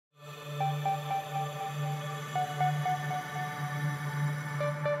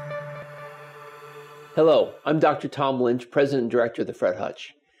Hello, I'm Dr. Tom Lynch, President and Director of the Fred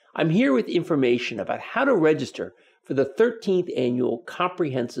Hutch. I'm here with information about how to register for the 13th Annual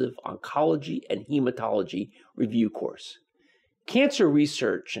Comprehensive Oncology and Hematology Review Course. Cancer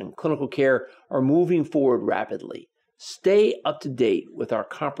research and clinical care are moving forward rapidly. Stay up to date with our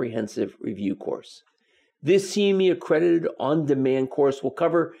comprehensive review course. This CME accredited on-demand course will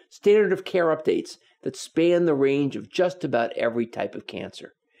cover standard of care updates that span the range of just about every type of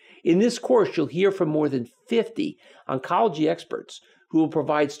cancer. In this course, you'll hear from more than 50 oncology experts who will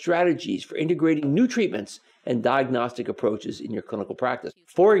provide strategies for integrating new treatments and diagnostic approaches in your clinical practice.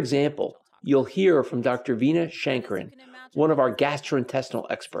 For example, you'll hear from Dr. Veena Shankaran, one of our gastrointestinal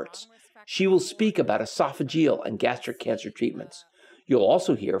experts. She will speak about esophageal and gastric cancer treatments. You'll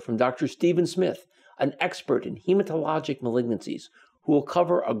also hear from Dr. Stephen Smith, an expert in hematologic malignancies, who will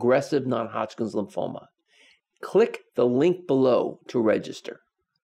cover aggressive non-Hodgkin's lymphoma. Click the link below to register.